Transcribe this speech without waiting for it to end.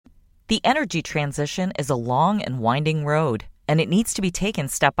The energy transition is a long and winding road, and it needs to be taken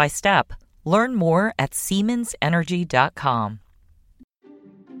step by step. Learn more at SiemensEnergy.com.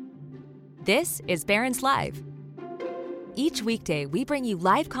 This is Barron's Live. Each weekday, we bring you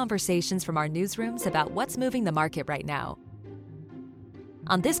live conversations from our newsrooms about what's moving the market right now.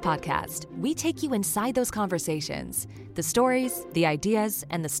 On this podcast, we take you inside those conversations, the stories, the ideas,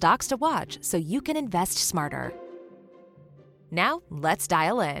 and the stocks to watch so you can invest smarter. Now, let's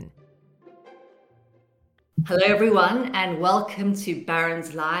dial in. Hello, everyone, and welcome to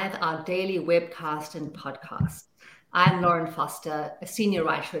Barron's Live, our daily webcast and podcast. I'm Lauren Foster, a senior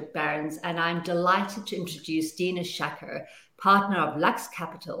writer at Barron's, and I'm delighted to introduce Dina Shacker, partner of Lux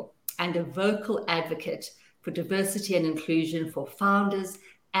Capital and a vocal advocate for diversity and inclusion for founders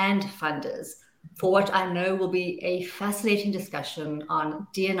and funders, for what I know will be a fascinating discussion on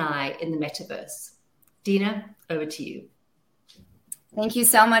D&I in the metaverse. Dina, over to you. Thank you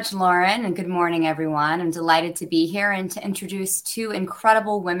so much, Lauren, and good morning, everyone. I'm delighted to be here and to introduce two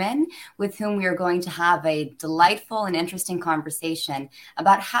incredible women with whom we are going to have a delightful and interesting conversation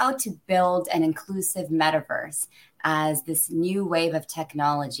about how to build an inclusive metaverse as this new wave of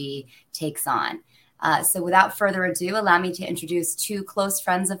technology takes on. So without further ado, allow me to introduce two close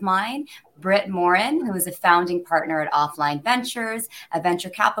friends of mine, Britt Morin, who is a founding partner at Offline Ventures, a venture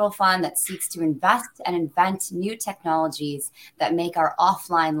capital fund that seeks to invest and invent new technologies that make our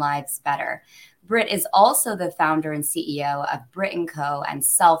offline lives better. Britt is also the founder and CEO of Britt & Co. and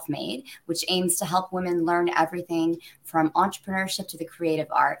Selfmade, which aims to help women learn everything from entrepreneurship to the creative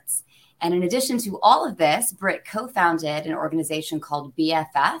arts. And in addition to all of this, Britt co-founded an organization called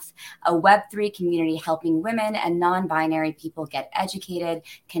BFF, a Web3 community helping women and non-binary people get educated,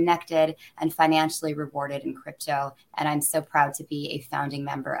 connected, and financially rewarded in crypto. And I'm so proud to be a founding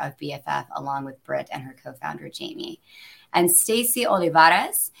member of BFF along with Britt and her co-founder, Jamie. And Stacey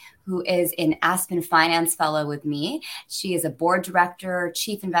Olivares, who is an Aspen Finance Fellow with me. She is a board director,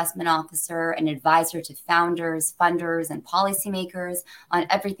 chief investment officer, and advisor to founders, funders, and policymakers on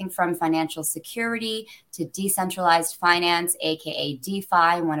everything from financial security to decentralized finance, aka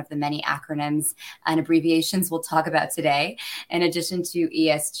DeFi, one of the many acronyms and abbreviations we'll talk about today, in addition to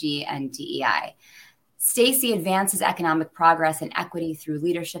ESG and DEI. Stacey advances economic progress and equity through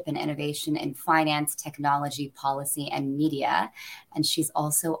leadership and innovation in finance, technology, policy, and media. And she's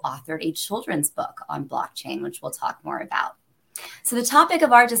also authored a children's book on blockchain, which we'll talk more about. So the topic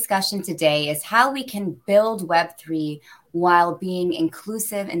of our discussion today is how we can build Web3 while being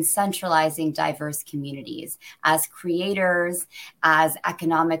inclusive and centralizing diverse communities as creators, as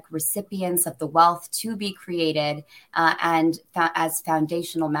economic recipients of the wealth to be created, and as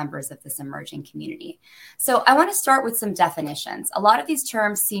foundational members of this emerging community. So I want to start with some definitions. A lot of these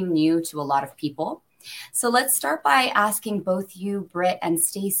terms seem new to a lot of people. So let's start by asking both you, Britt and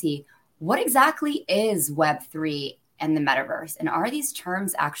Stacey, what exactly is Web3 and the metaverse? And are these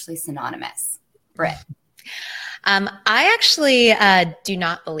terms actually synonymous? Britt. I actually do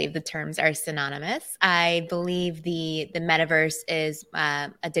not believe the terms are synonymous. I believe the metaverse is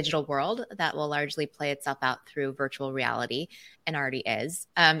a digital world that will largely play itself out through virtual reality and already is.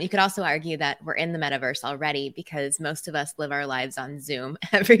 You could also argue that we're in the metaverse already because most of us live our lives on Zoom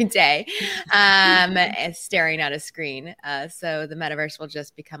every day, staring at a screen. So the metaverse will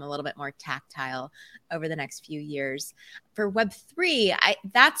just become a little bit more tactile over the next few years. For Web3,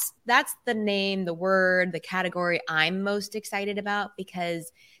 that's the name, the word, the category I'm most excited about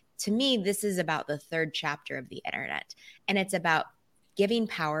because to me, this is about the third chapter of the internet. And it's about giving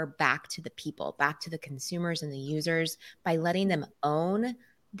power back to the people, back to the consumers and the users by letting them own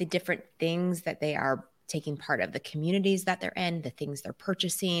the different things that they are taking part of, the communities that they're in, the things they're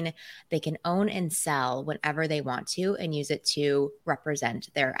purchasing. They can own and sell whenever they want to and use it to represent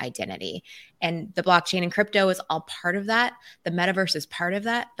their identity. And the blockchain and crypto is all part of that. The metaverse is part of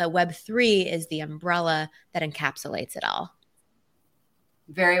that, but Web3 is the umbrella that encapsulates it all.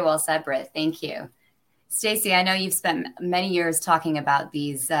 Very well said, Britt. Thank you. Stacey, I know you've spent many years talking about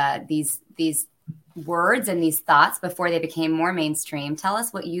these words and these thoughts before they became more mainstream. Tell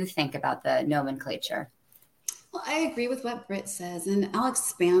us what you think about the nomenclature. Well, I agree with what Britt says, and I'll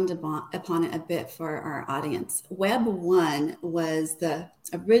expand upon it a bit for our audience. Web 1 was the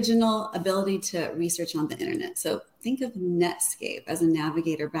original ability to research on the internet. So think of Netscape as a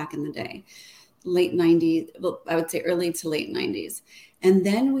navigator back in the day, late 90s, well, I would say early to late 90s. And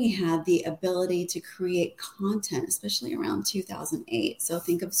then we had the ability to create content, especially around 2008. So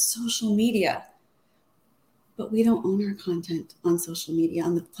think of social media. But we don't own our content on social media,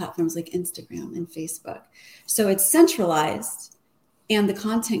 on the platforms like Instagram and Facebook. So it's centralized, and the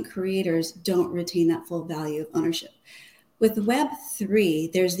content creators don't retain that full value of ownership. With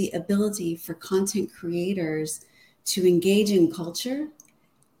Web3, there's the ability for content creators to engage in culture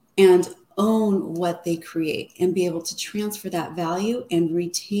and own what they create and be able to transfer that value and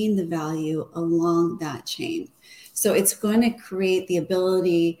retain the value along that chain. So it's going to create the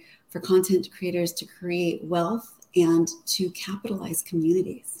ability for content creators to create wealth and to capitalize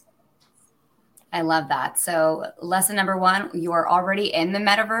communities. I love that. So lesson number one, you are already in the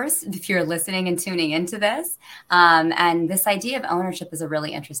metaverse if you're listening and tuning into this. And this idea of ownership is a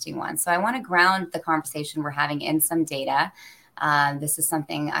really interesting one. So I want to ground the conversation we're having in some data. This is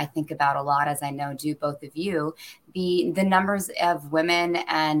something I think about a lot, as I know do both of you, the numbers of women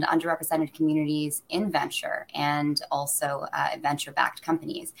and underrepresented communities in venture and also venture-backed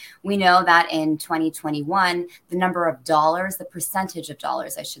companies. We know that in 2021, the number of dollars, the percentage of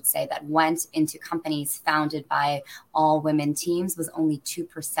dollars, I should say, that went into companies founded by all women teams was only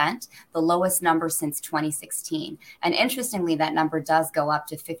 2%, the lowest number since 2016. And interestingly, that number does go up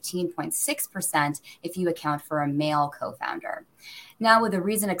to 15.6% if you account for a male co-founder. Now, with the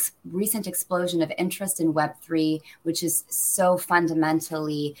recent explosion of interest in Web3, which is so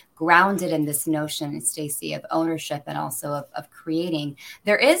fundamentally grounded in this notion, Stacey, of ownership and also of creating,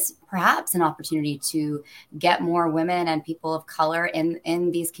 there is perhaps an opportunity to get more women and people of color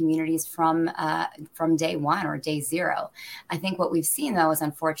in these communities from day one or day zero. I think what we've seen, though, is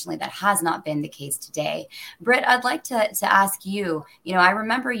unfortunately that has not been the case today. Britt, I'd like to ask you, I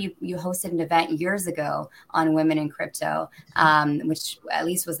remember you hosted an event years ago on women in crypto, which at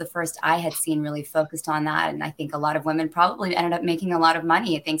least was the first I had seen really focused on that. And I think a lot of women probably ended up making a lot of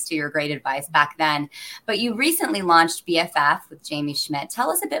money thanks to your great advice back then. But you recently launched BFF with Jamie Schmidt. Tell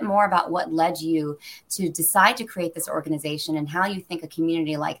us a bit more about what led you to decide to create this organization and how you think a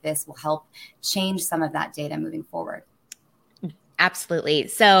community like this will help change some of that data moving forward. Absolutely.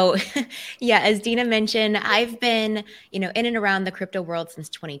 So yeah, as Dina mentioned, I've been, in and around the crypto world since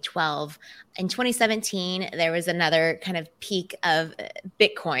 2012. In 2017, there was another kind of peak of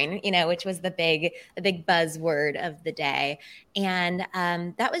Bitcoin, which was the big buzzword of the day. And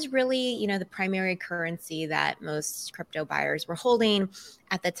that was really, the primary currency that most crypto buyers were holding.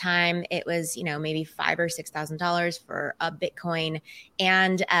 At the time, it was, maybe $5,000 or $6,000 for a Bitcoin,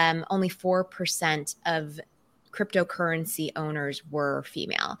 and only 4% of cryptocurrency owners were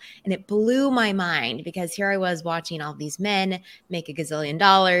female. And it blew my mind because here I was watching all these men make $1 gazillion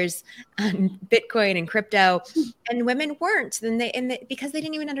on Bitcoin and crypto, and women weren't. Because they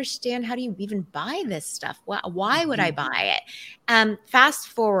didn't even understand, how do you even buy this stuff? Why would I buy it? Fast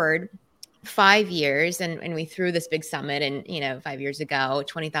forward 5 years, and we threw this big summit, and 5 years ago,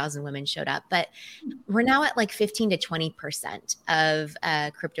 20,000 women showed up, but we're now at like 15 to 20% of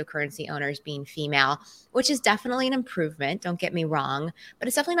cryptocurrency owners being female, which is definitely an improvement. Don't get me wrong, but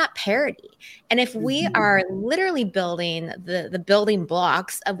it's definitely not parity. And if we are literally building the building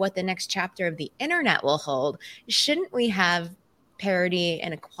blocks of what the next chapter of the internet will hold, shouldn't we have parity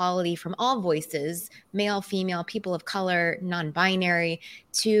and equality from all voices, male, female, people of color, non-binary,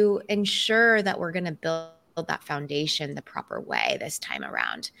 to ensure that we're going to build that foundation the proper way this time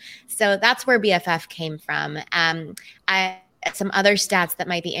around? So that's where BFF came from. Some other stats that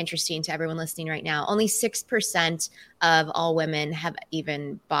might be interesting to everyone listening right now: only 6% of all women have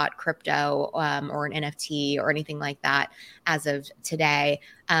even bought crypto or an NFT or anything like that as of today.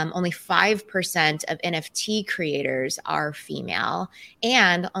 Only 5% of NFT creators are female,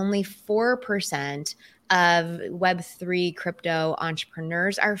 and only 4% of Web3 crypto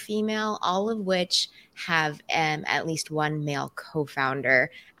entrepreneurs are female, all of which have at least one male co-founder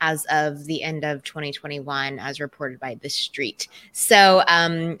as of the end of 2021, as reported by The Street. So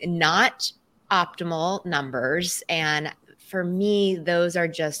not optimal numbers. And for me, those are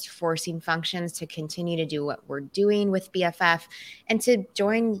just forcing functions to continue to do what we're doing with BFF and to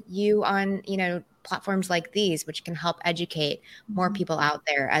join you on, platforms like these, which can help educate more people out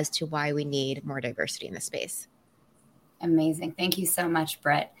there as to why we need more diversity in the space. Amazing. Thank you so much,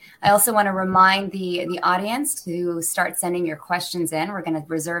 Britt. I also want to remind the audience to start sending your questions in. We're going to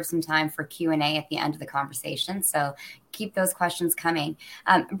reserve some time for Q&A at the end of the conversation, so keep those questions coming.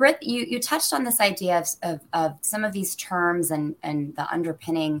 Britt, you touched on this idea of some of these terms and the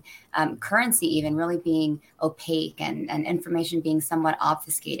underpinning currency even really being opaque and information being somewhat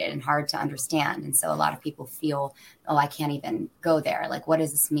obfuscated and hard to understand. And so a lot of people feel, oh, I can't even go there. Like, what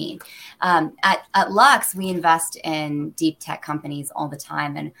does this mean? At Lux, we invest in deep tech companies all the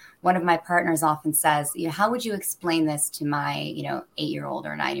time. And one of my partners often says, how would you explain this to my, 8-year-old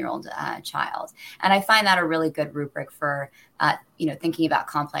or 9-year-old child? And I find that a really good rubric for thinking about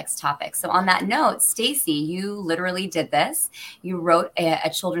complex topics. So on that note, Stacy, you literally did this. You wrote a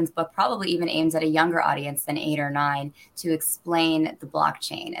children's book, probably even aimed at a younger audience than 8 or 9, to explain the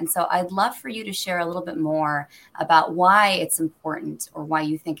blockchain. And so I'd love for you to share a little bit more about why it's important, or why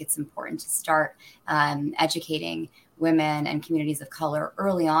you think it's important to start educating women and communities of color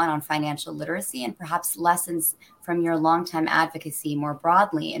early on financial literacy, and perhaps lessons from your longtime advocacy more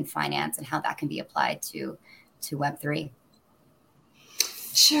broadly in finance and how that can be applied to Web3.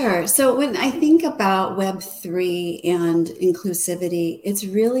 Sure. So when I think about Web3 and inclusivity, it's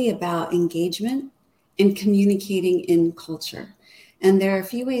really about engagement and communicating in culture. And there are a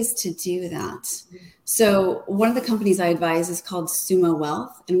few ways to do that. So one of the companies I advise is called Summa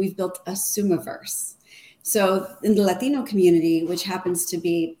Wealth, and we've built a Summaverse. So in the Latino community, which happens to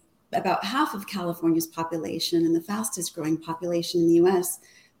be about half of California's population and the fastest growing population in the US,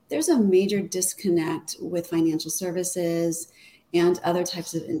 there's a major disconnect with financial services and other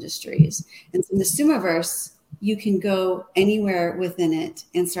types of industries. And in the Summaverse, you can go anywhere within it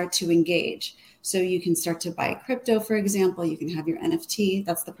and start to engage. So you can start to buy crypto, for example. You can have your NFT.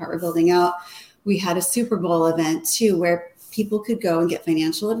 That's the part we're building out. We had a Super Bowl event too, where people could go and get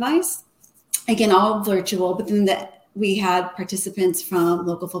financial advice. Again, all virtual, but then we had participants from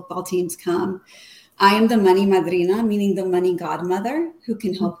local football teams come. I am the money madrina, meaning the money godmother, who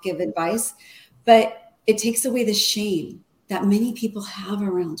can help give advice. But it takes away the shame that many people have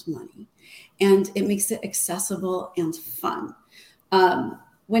around money, and it makes it accessible and fun.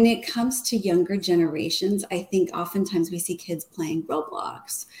 When it comes to younger generations, I think oftentimes we see kids playing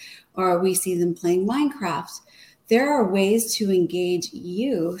Roblox, or we see them playing Minecraft. There are ways to engage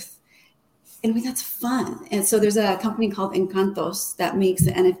youth, and that's fun. And so there's a company called Encantos that makes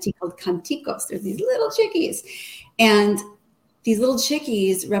an NFT called Canticos. They're these little chickies, and these little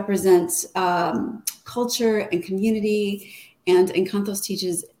chickies represent culture and community, and Encantos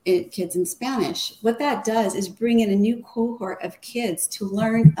teaches kids in Spanish. What that does is bring in a new cohort of kids to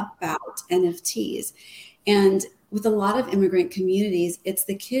learn about NFTs. And with a lot of immigrant communities, it's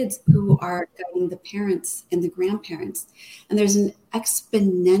the kids who are guiding the parents and the grandparents. And there's an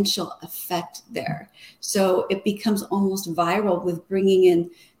exponential effect there. So it becomes almost viral with bringing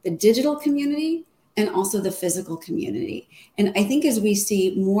in the digital community and also the physical community. And I think as we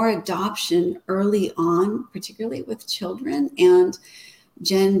see more adoption early on, particularly with children and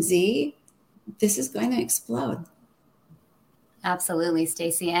Gen Z, this is going to explode. Absolutely,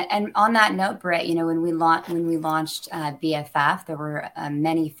 Stacy. And on that note, Britt, when we launched BFF, there were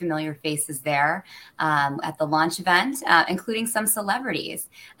many familiar faces there at the launch event, including some celebrities.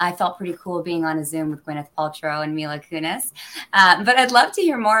 I felt pretty cool being on a Zoom with Gwyneth Paltrow and Mila Kunis. But I'd love to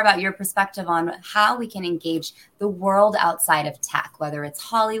hear more about your perspective on how we can engage the world outside of tech, whether it's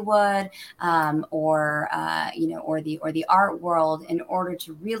Hollywood or the art world, in order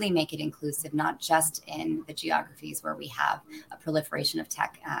to really make it inclusive, not just in the geographies where we have a proliferation of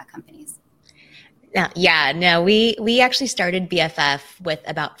tech companies. We actually started BFF with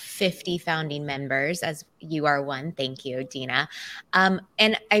about 50 founding members, as you are one. Thank you, Dina.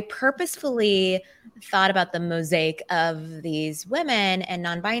 And I purposefully thought about the mosaic of these women and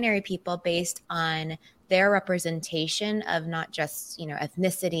non-binary people based on their representation of not just,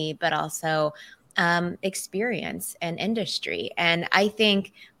 ethnicity, but also experience and industry. And I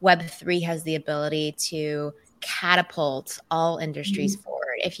think Web3 has the ability to catapult all industries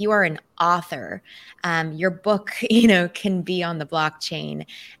forward. If you are an author, your book, can be on the blockchain.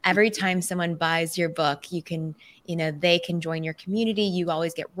 Every time someone buys your book, you can, they can join your community. You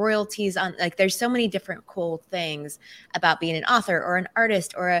always get royalties on, there's so many different cool things about being an author or an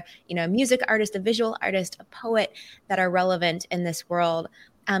artist or a music artist, a visual artist, a poet that are relevant in this world.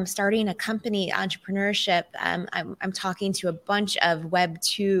 Starting a company, entrepreneurship. I'm talking to a bunch of Web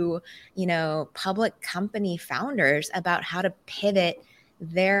 2, public company founders about how to pivot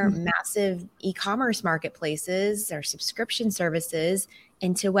their massive e-commerce marketplaces or subscription services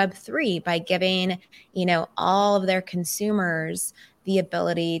into Web3 by giving, all of their consumers the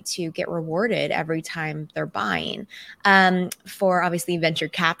ability to get rewarded every time they're buying. For obviously venture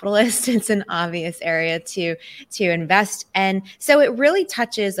capitalists, it's an obvious area to invest. And so it really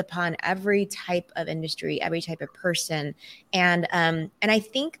touches upon every type of industry, every type of person. And I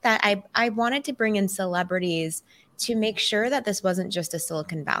think that I wanted to bring in celebrities to make sure that this wasn't just a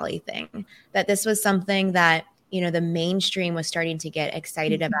Silicon Valley thing, that this was something that the mainstream was starting to get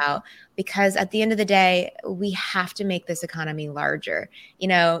excited about, because at the end of the day, we have to make this economy larger.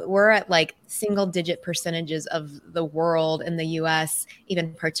 We're at like single digit percentages of the world in the US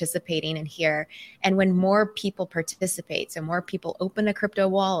even participating in here. And when more people participate, so more people open a crypto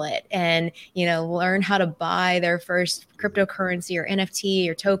wallet and, learn how to buy their first cryptocurrency or NFT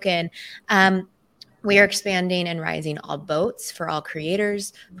or token, we are expanding and rising all boats for all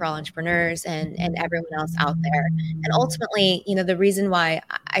creators, for all entrepreneurs, and everyone else out there. And ultimately, the reason why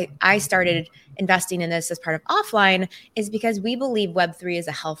I started investing in this as part of Offline is because we believe Web3 is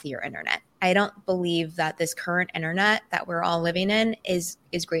a healthier internet. I don't believe that this current internet that we're all living in is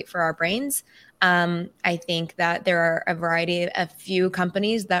great for our brains. I think that there are a few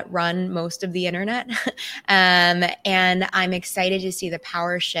companies that run most of the internet. And I'm excited to see the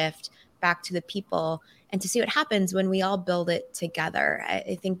power shift back to the people and to see what happens when we all build it together.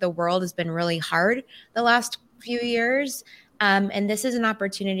 I think the world has been really hard the last few years. And this is an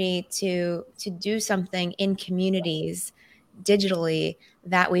opportunity to do something in communities digitally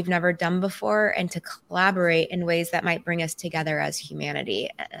that we've never done before, and to collaborate in ways that might bring us together as humanity.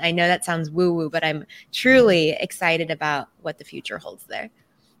 I know that sounds woo-woo, but I'm truly excited about what the future holds there.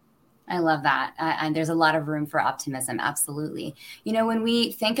 I love that. And there's a lot of room for optimism. Absolutely. When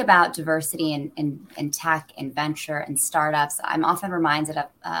we think about diversity in tech and venture and startups, I'm often reminded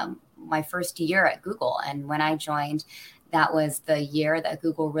of my first year at Google. And when I joined, that was the year that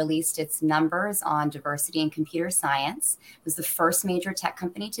Google released its numbers on diversity in computer science. It was the first major tech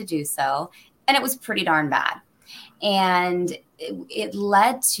company to do so. And it was pretty darn bad. And it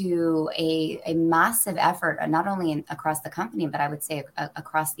led to a massive effort, not only across the company, but I would say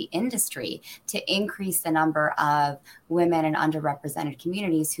across the industry, to increase the number of women and underrepresented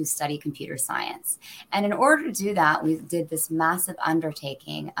communities who study computer science. And in order to do that, we did this massive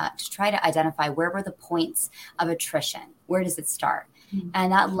undertaking to try to identify where were the points of attrition. Where does it start?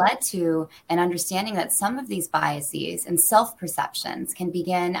 And that led to an understanding that some of these biases and self-perceptions can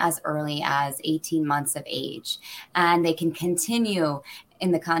begin as early as 18 months of age. And they can continue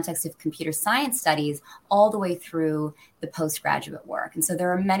in the context of computer science studies all the way through the postgraduate work. And so there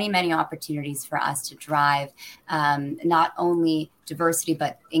are many, many opportunities for us to drive not only diversity,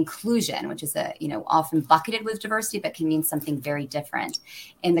 but inclusion, which is often bucketed with diversity, but can mean something very different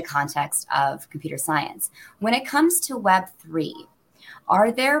in the context of computer science. When it comes to Web3,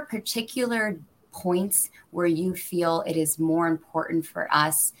 are there particular points where you feel it is more important for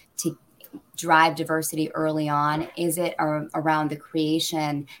us to drive diversity early on? Is it around the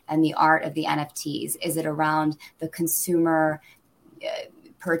creation and the art of the NFTs? Is it around the consumer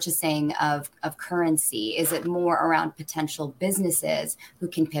purchasing of currency? Is it more around potential businesses who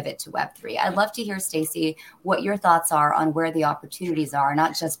can pivot to Web3? I'd love to hear, Stacey, what your thoughts are on where the opportunities are,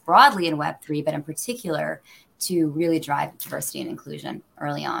 not just broadly in Web3, but in particular to really drive diversity and inclusion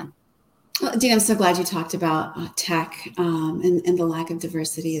early on. Well, Dean, I'm so glad you talked about tech and the lack of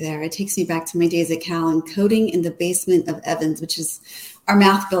diversity there. It takes me back to my days at Cal and coding in the basement of Evans, which is our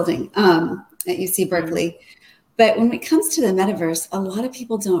math building at UC Berkeley. But when it comes to the metaverse, a lot of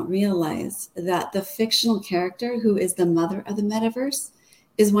people don't realize that the fictional character who is the mother of the metaverse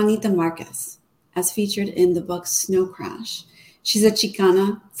is Juanita Marquez, as featured in the book Snow Crash. She's a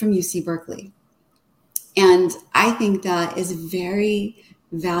Chicana from UC Berkeley. And I think that is very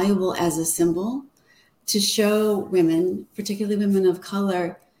valuable as a symbol to show women, particularly women of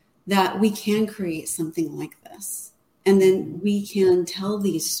color, that we can create something like this. And then we can tell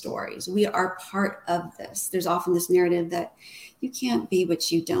these stories. We are part of this. There's often this narrative that you can't be what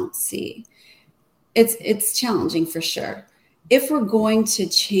you don't see. It's challenging for sure. If we're going to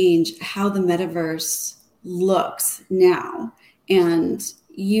change how the metaverse looks now and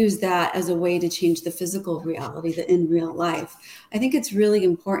use that as a way to change the physical reality, the in real life, I think it's really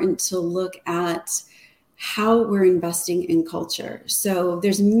important to look at how we're investing in culture. So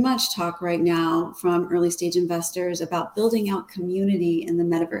there's much talk right now from early stage investors about building out community in the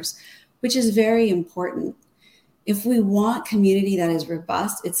metaverse, which is very important. If we want community that is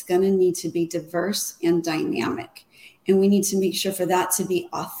robust, it's going to need to be diverse and dynamic. And we need to make sure for that to be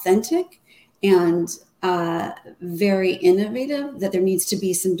authentic and very innovative, that there needs to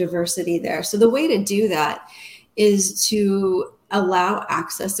be some diversity there. So the way to do that is to allow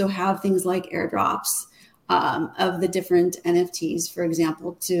access. So have things like airdrops of the different NFTs, for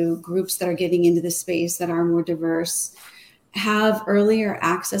example, to groups that are getting into the space that are more diverse. Have earlier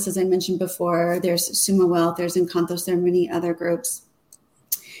access, as I mentioned before. There's Sumo Wealth, there's Encantos, there are many other groups.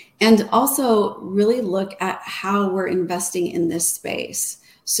 And also really look at how we're investing in this space.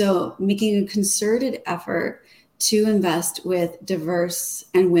 So making a concerted effort to invest with diverse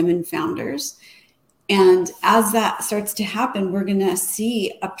and women founders, And as that starts to happen, we're going to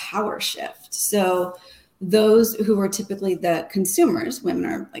see a power shift. So those who are typically the consumers, women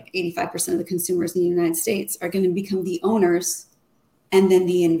are like 85% of the consumers in the United States, are going to become the owners and then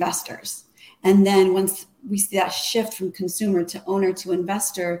the investors. And then once we see that shift from consumer to owner to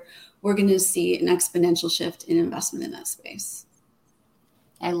investor, we're going to see an exponential shift in investment in that space.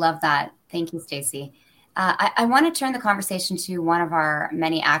 I love that. Thank you, Stacey. I want to turn the conversation to one of our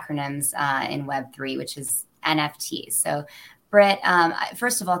many acronyms in Web3, which is NFT. So, Britt,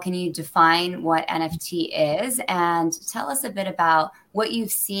 first of all, can you define what NFT is and tell us a bit about what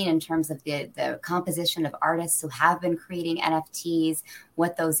you've seen in terms of the composition of artists who have been creating NFTs,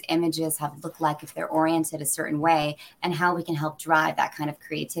 what those images have looked like if they're oriented a certain way, and how we can help drive that kind of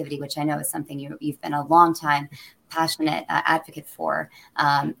creativity, which I know is something you've been a long time passionate advocate for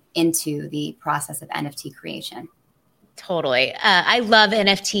into the process of NFT creation. Totally. I love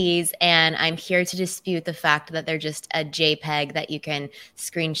NFTs, and I'm here to dispute the fact that they're just a JPEG that you can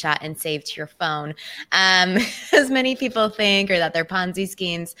screenshot and save to your phone, as many people think, or that they're Ponzi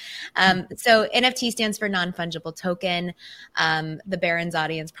schemes. So NFT stands for non-fungible token. The Barron's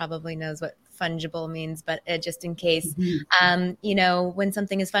audience probably knows what fungible means, but just in case, when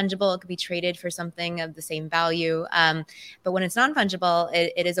something is fungible, it could be traded for something of the same value. But when it's non-fungible,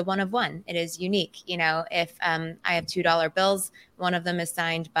 it is a one of one. It is unique. If I have $2 bills, one of them is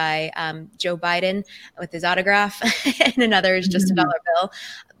signed by Joe Biden with his autograph, and another is just a dollar bill.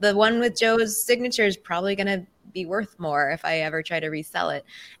 The one with Joe's signature is probably going to be worth more if I ever try to resell it.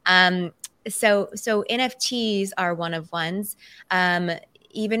 So NFTs are one of ones.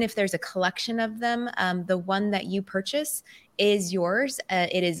 Even if there's a collection of them, the one that you purchase is yours.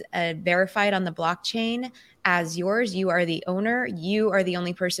 It is verified on the blockchain as yours. You are the owner. You are the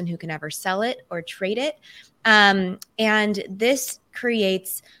only person who can ever sell it or trade it. And this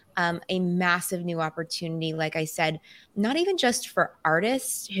creates a massive new opportunity, like I said, not even just for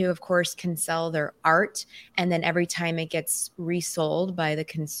artists who, of course, can sell their art, and then every time it gets resold by the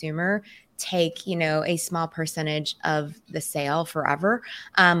consumer, take, a small percentage of the sale forever,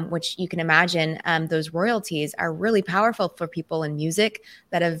 which you can imagine those royalties are really powerful for people in music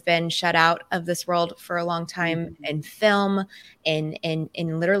that have been shut out of this world for a long time, in film, in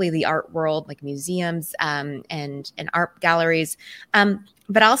literally the art world, like museums and art galleries.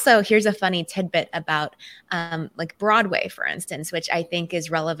 But also, here's a funny tidbit about like Broadway, for instance, which I think is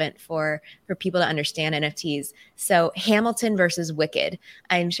relevant for people to understand NFTs. So Hamilton versus Wicked.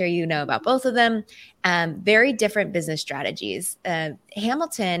 I'm sure you know about both of them. Very different business strategies.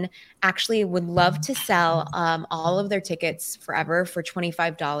 Hamilton actually would love to sell all of their tickets forever for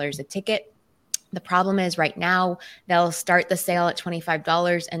 $25 a ticket. The problem is right now they'll start the sale at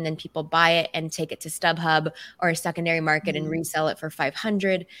 $25 and then people buy it and take it to StubHub or a secondary market and resell it for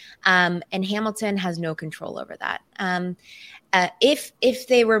 $500. And Hamilton has no control over that. If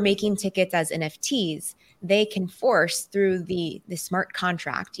they were making tickets as NFTs, they can force through the smart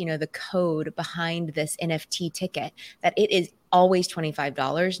contract, the code behind this NFT ticket, that it is always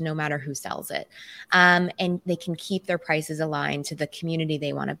 $25, no matter who sells it. And they can keep their prices aligned to the community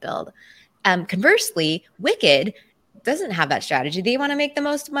they want to build. Conversely, Wicked doesn't have that strategy. They want to make the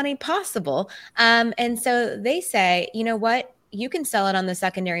most money possible. And so they say, you know what? You can sell it on the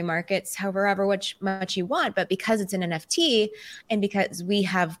secondary markets however much you want, but because it's an NFT and because we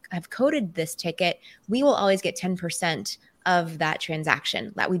have coded this ticket, we will always get 10% of that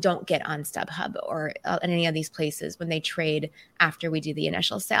transaction that we don't get on StubHub or any of these places when they trade after we do the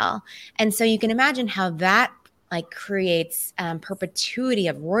initial sale. And so you can imagine how that creates perpetuity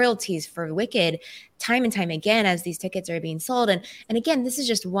of royalties for Wicked time and time again as these tickets are being sold. And again, this is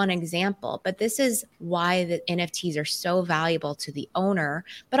just one example, but this is why the NFTs are so valuable to the owner,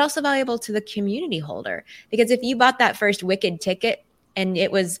 but also valuable to the community holder. Because if you bought that first Wicked ticket and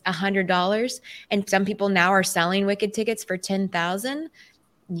it was $100, and some people now are selling Wicked tickets for $10,000,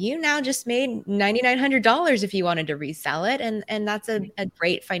 you now just made $9,900 if you wanted to resell it. And that's a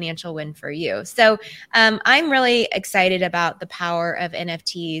great financial win for you. So I'm really excited about the power of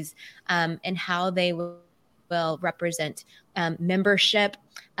NFTs and how they will represent membership,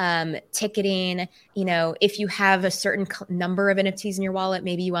 ticketing. If you have a certain number of NFTs in your wallet,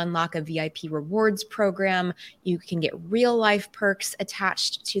 maybe you unlock a VIP rewards program. You can get real life perks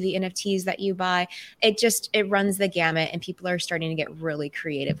attached to the NFTs that you buy. It runs the gamut, and people are starting to get really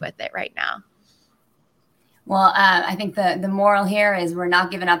creative with it right now. Well, I think the moral here is we're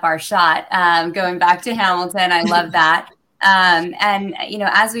not giving up our shot. Going back to Hamilton, I love that. And,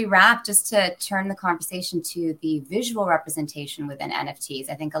 as we wrap, just to turn the conversation to the visual representation within NFTs,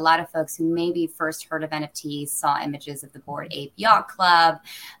 I think a lot of folks who maybe first heard of NFTs saw images of the Bored Ape Yacht Club,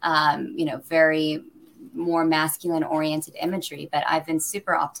 very more masculine oriented imagery. But I've been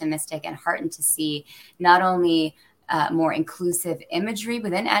super optimistic and heartened to see not only more inclusive imagery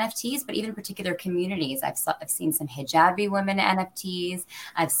within NFTs, but even particular communities. I've seen some hijabi women NFTs.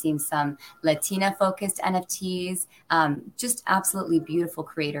 I've seen some Latina focused NFTs, just absolutely beautiful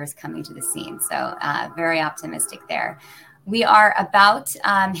creators coming to the scene. So very optimistic there. We are about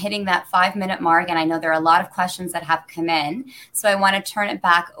hitting that 5-minute mark, and I know there are a lot of questions that have come in. So I want to turn it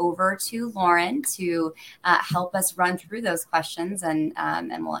back over to Lauren to help us run through those questions, and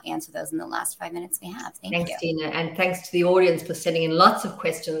we'll answer those in the last 5 minutes we have. Thanks, you. Dina, and thanks to the audience for sending in lots of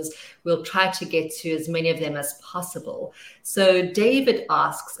questions. We'll try to get to as many of them as possible. So David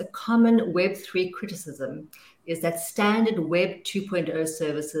asks, a common Web3 criticism is that standard Web 2.0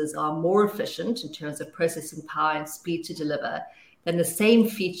 services are more efficient in terms of processing power and speed to deliver than the same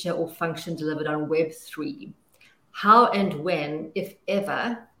feature or function delivered on Web 3. How and when, if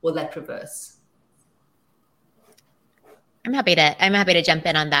ever, will that reverse? I'm happy to jump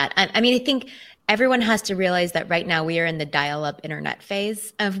in on that. I mean, I think everyone has to realize that right now we are in the dial-up internet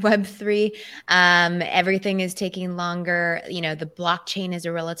phase of Web3. Everything is taking longer. You know, the blockchain is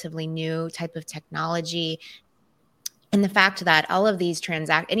a relatively new type of technology. And the fact that all of these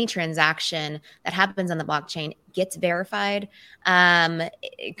any transaction that happens on the blockchain gets verified,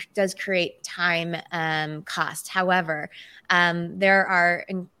 it does create time cost. However, there are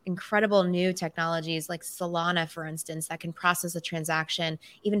incredible new technologies like Solana, for instance, that can process a transaction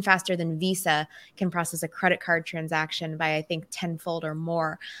even faster than Visa can process a credit card transaction by, I think, 10-fold or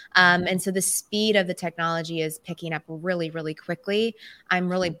more. And so the speed of the technology is picking up really, really quickly. I'm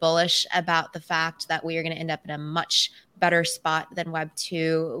really bullish about the fact that we are going to end up in a much better spot than Web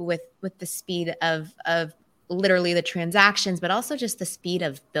 2 with the speed of literally the transactions, but also just the speed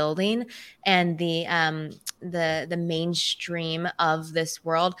of building and the mainstream of this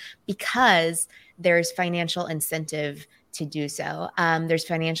world, because there's financial incentive to do so. There's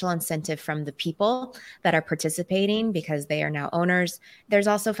financial incentive from the people that are participating because they are now owners. There's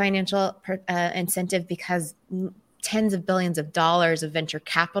also financial incentive because tens of billions of dollars of venture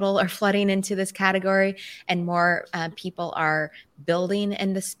capital are flooding into this category, and more people are building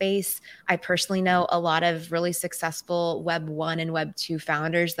in the space. I personally know a lot of really successful Web 1 and Web 2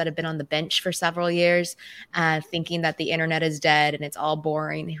 founders that have been on the bench for several years, thinking that the internet is dead and it's all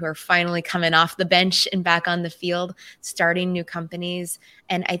boring, who are finally coming off the bench and back on the field, starting new companies.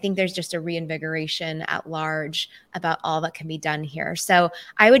 And I think there's just a reinvigoration at large about all that can be done here. So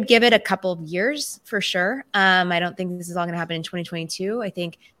I would give it a couple of years for sure. I don't think this is all going to happen in 2022. I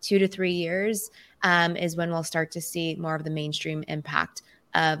think 2 to 3 years is when we'll start to see more of the mainstream impact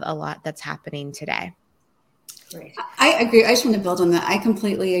of a lot that's happening today. Great. I agree. I just want to build on that. I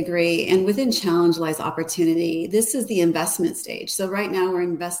completely agree. And within challenge lies opportunity. This is the investment stage. So right now we're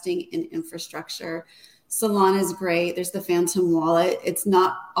investing in infrastructure. Solana is great. There's the Phantom wallet. It's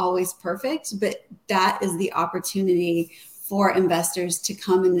not always perfect, but that is the opportunity for investors to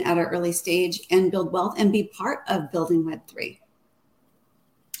come in at an early stage and build wealth and be part of building Web3.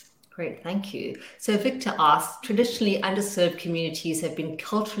 Great, thank you. So Victor asks, traditionally underserved communities have been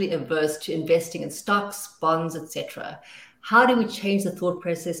culturally averse to investing in stocks, bonds, etc. How do we change the thought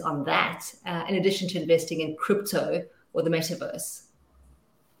process on that, in addition to investing in crypto or the metaverse?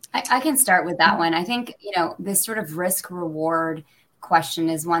 I can start with that one. I think, this sort of risk reward question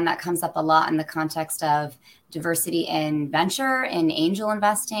is one that comes up a lot in the context of diversity in venture, in angel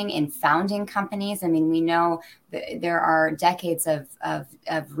investing, in founding companies. I mean, we know that there are decades of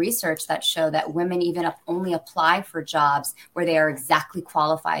research that show that women even only apply for jobs where they are exactly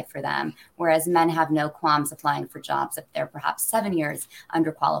qualified for them, whereas men have no qualms applying for jobs if they're perhaps 7 years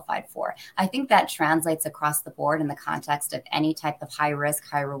underqualified for. I think that translates across the board in the context of any type of high risk,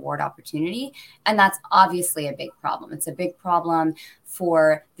 high reward opportunity. And that's obviously a big problem. It's a big problem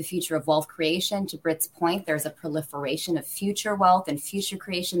for the future of wealth creation. To Britt's point, there's a proliferation of future wealth and future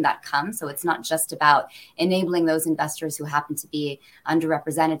creation that comes. So it's not just about enabling those investors who happen to be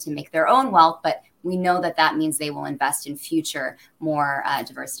underrepresented to make their own wealth, but we know that means they will invest in future more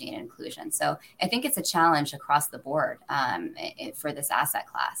diversity and inclusion. So I think it's a challenge across the board for this asset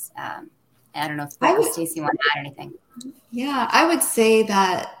class. I don't know if Stacey want to add anything. Yeah, I would say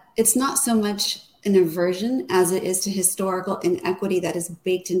that it's not so much an aversion as it is to historical inequity that is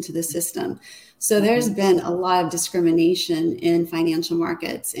baked into the system. So there's been a lot of discrimination in financial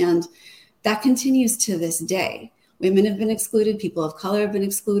markets, and that continues to this day. Women have been excluded, people of color have been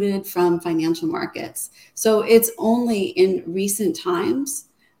excluded from financial markets. So it's only in recent times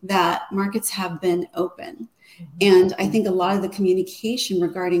that markets have been open. And I think a lot of the communication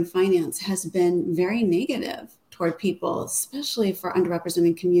regarding finance has been very negative toward people, especially for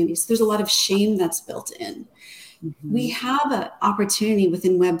underrepresented communities. There's a lot of shame that's built in. Mm-hmm. We have an opportunity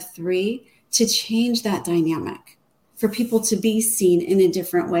within Web3 to change that dynamic, for people to be seen in a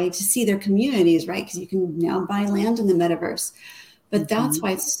different way, to see their communities, right? Because you can now buy land in the metaverse. But that's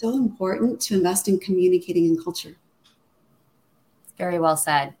why it's so important to invest in communicating and culture. Very well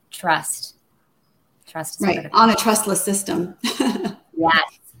said. Trust. Trust is right, on a trustless system.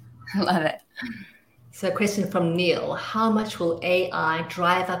 Yes, I love it. So a question from Neil. How much will AI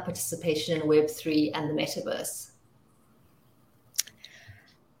drive up participation in Web3 and the metaverse?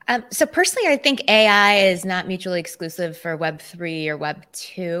 So personally, I think AI is not mutually exclusive for Web3 or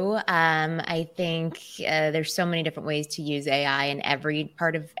Web2. I think there's so many different ways to use AI in every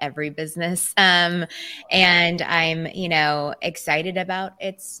part of every business. And I'm, excited about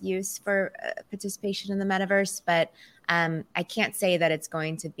its use for participation in the metaverse, but I can't say that it's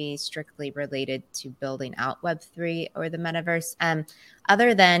going to be strictly related to building out Web3 or the metaverse.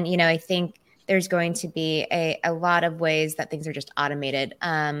 Other than, I think there's going to be a lot of ways that things are just automated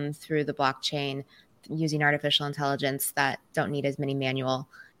through the blockchain using artificial intelligence that don't need as many manual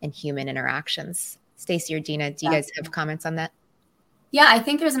and human interactions. Stacey or Dina, do you guys have comments on that? Yeah, I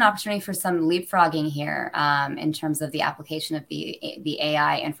think there's an opportunity for some leapfrogging here in terms of the application of the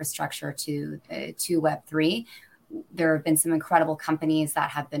AI infrastructure to Web3. There have been some incredible companies that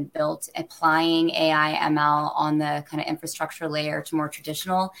have been built applying AI ML on the kind of infrastructure layer to more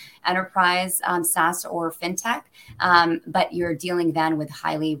traditional enterprise SaaS or fintech. But you're dealing then with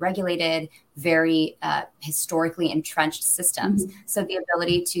highly regulated, very historically entrenched systems. Mm-hmm. So the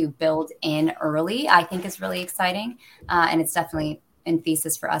ability to build in early, I think, is really exciting. And it's definitely in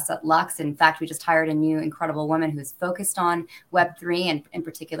thesis for us at Lux. In fact, we just hired a new incredible woman who's focused on Web3 and in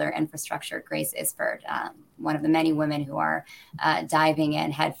particular infrastructure, Grace Isford, one of the many women who are diving in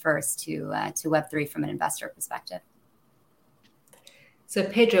headfirst to Web3 from an investor perspective. So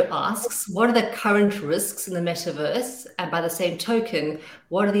Pedro asks, what are the current risks in the metaverse? And by the same token,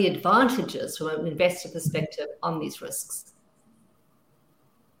 what are the advantages from an investor perspective on these risks?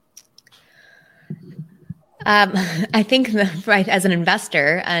 I think as an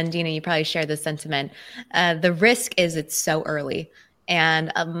investor, and Dina, you probably share this sentiment, the risk is it's so early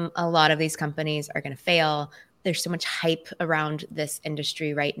and a lot of these companies are going to fail. There's so much hype around this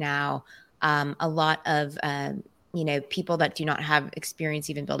industry right now. A lot of people that do not have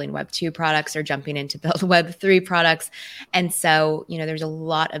experience even building Web 2 products are jumping in to build Web 3 products. And so, there's a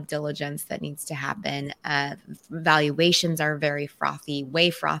lot of diligence that needs to happen. Valuations are very frothy,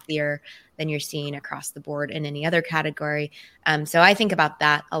 way frothier than you're seeing across the board in any other category. So I think about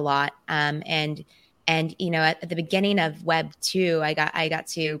that a lot. And at the beginning of Web 2, I got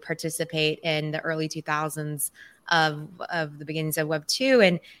to participate in the early 2000s of the beginnings of Web 2.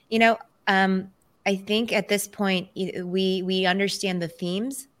 And, I think at this point, we understand the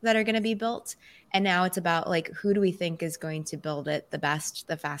themes that are going to be built. And now it's about who do we think is going to build it the best,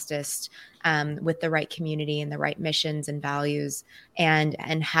 the fastest, with the right community and the right missions and values, and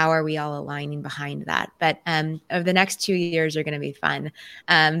how are we all aligning behind that? But over the next 2 years are going to be fun.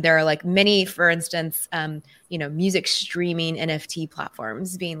 There are many, for instance, music streaming NFT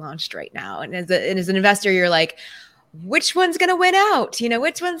platforms being launched right now. And as an investor, you're like, which one's going to win out?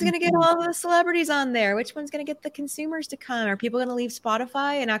 Which one's going to get all the celebrities on there? Which one's going to get the consumers to come? Are people going to leave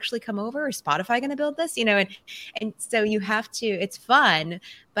Spotify and actually come over? Is Spotify going to build this? And so you have to, it's fun,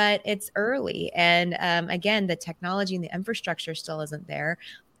 but it's early. And again, the technology and the infrastructure still isn't there.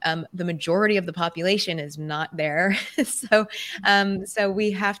 The majority of the population is not there. So we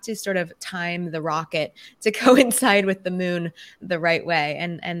have to sort of time the rocket to coincide with the moon the right way.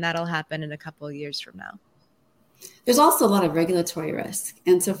 And that'll happen in a couple of years from now. There's also a lot of regulatory risk.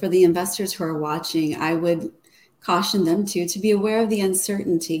 And so for the investors who are watching, I would caution them to be aware of the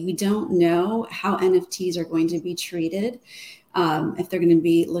uncertainty. We don't know how NFTs are going to be treated, if they're going to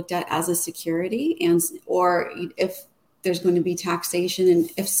be looked at as a security, or if there's going to be taxation,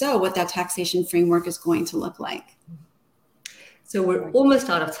 and if so, what that taxation framework is going to look like. So we're almost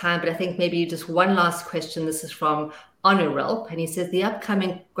out of time, but I think maybe just one last question. This is from Honorelp, and he says the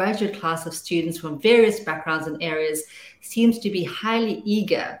upcoming graduate class of students from various backgrounds and areas seems to be highly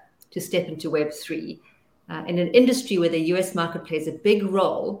eager to step into Web3 in an industry where the US market plays a big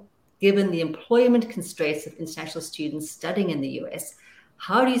role, given the employment constraints of international students studying in the US.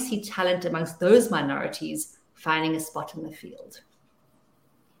 How do you see talent amongst those minorities finding a spot in the field?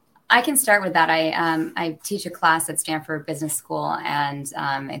 I can start with that. I teach a class at Stanford Business School, and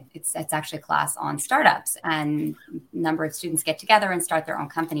it's actually a class on startups, and a number of students get together and start their own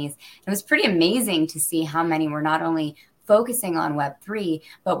companies. It was pretty amazing to see how many were not only focusing on Web3,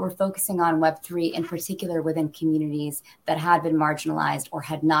 but we're focusing on Web3 in particular within communities that had been marginalized or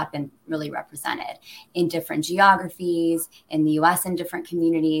had not been really represented in different geographies, in the US, in different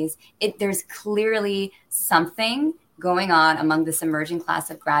communities. There's clearly something going on among this emerging class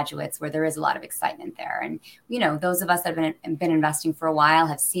of graduates where there is a lot of excitement there. And, those of us that have been investing for a while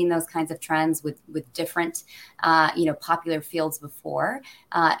have seen those kinds of trends with different, popular fields before.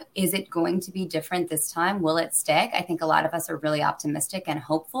 Is it going to be different this time? Will it stick? I think a lot of us are really optimistic and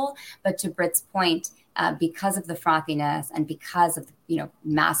hopeful. But to Britt's point, because of the frothiness and because of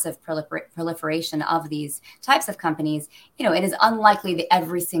massive proliferation of these types of companies, it is unlikely that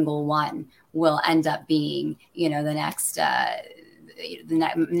every single one will end up being the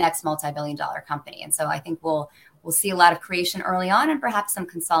next multi-billion-dollar company. And so I think we'll see a lot of creation early on and perhaps some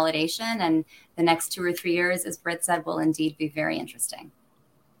consolidation. And the next 2 or 3 years, as Britt said, will indeed be very interesting.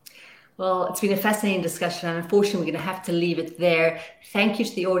 Well, it's been a fascinating discussion, and unfortunately, we're going to have to leave it there. Thank you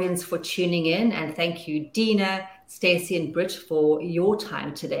to the audience for tuning in, and thank you, Dina, Stacey, and Britt, for your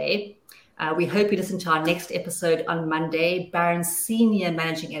time today. We hope you listen to our next episode on Monday. Barron's Senior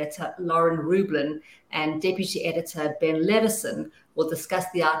Managing Editor, Lauren Rublin, and Deputy Editor, Ben Levison, will discuss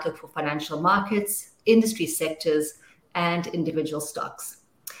the outlook for financial markets, industry sectors, and individual stocks.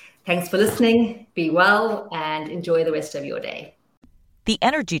 Thanks for listening. Be well, and enjoy the rest of your day. The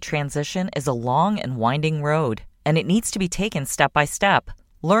energy transition is a long and winding road, and it needs to be taken step by step.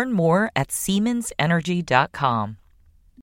 Learn more at SiemensEnergy.com.